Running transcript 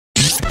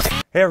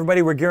Hey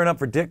everybody, we're gearing up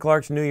for Dick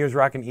Clark's New Year's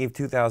Rockin' Eve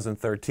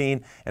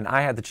 2013, and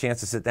I had the chance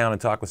to sit down and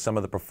talk with some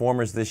of the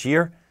performers this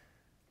year.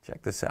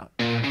 Check this out.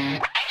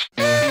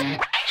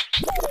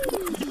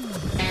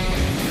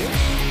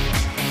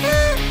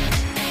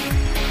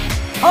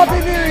 Happy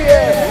New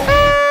Year!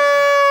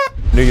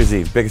 New Year's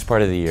Eve, biggest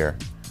part of the year.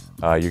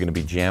 You're going to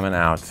be jamming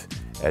out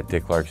at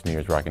Dick Clark's New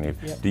Year's Rockin' Eve.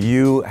 Yep. Do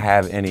you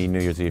have any New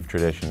Year's Eve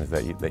traditions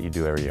that you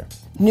do every year?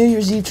 New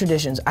Year's Eve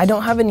traditions. I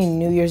don't have any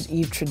New Year's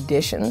Eve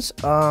traditions.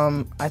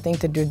 I think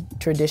the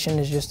tradition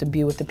is just to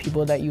be with the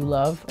people that you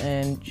love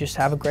and just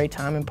have a great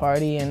time and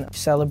party and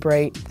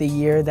celebrate the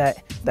year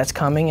that's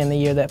coming and the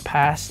year that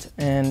passed,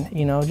 and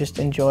just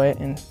enjoy it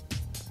and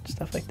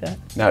stuff like that.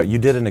 Now, you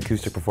did an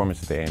acoustic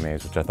performance at the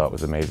AMAs, which I thought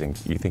was amazing.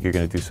 You think you're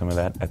going to do some of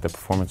that at the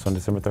performance on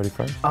December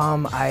 31st?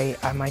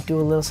 I might do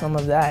a little some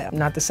of that.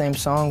 Not the same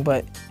song,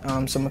 but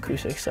some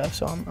acoustic stuff,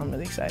 so I'm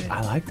really excited.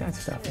 I like that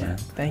stuff, man.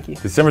 Thank you.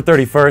 December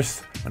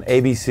 31st on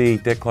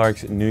ABC, Dick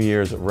Clark's New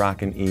Year's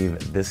Rockin'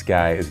 Eve. This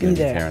guy is going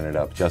to be tearing it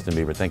up. Justin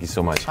Bieber, thank you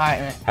so much. All right,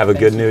 man. Have a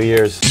good New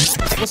Year's.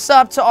 What's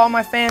up to all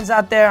my fans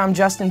out there? I'm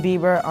Justin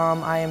Bieber.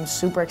 I am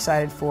super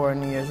excited for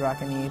New Year's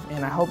Rockin' Eve,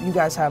 and I hope you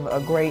guys have a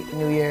great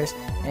New Year's,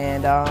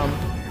 and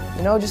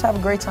just have a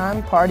great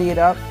time, party it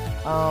up.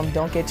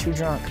 Don't get too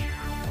drunk.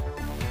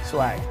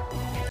 Swag.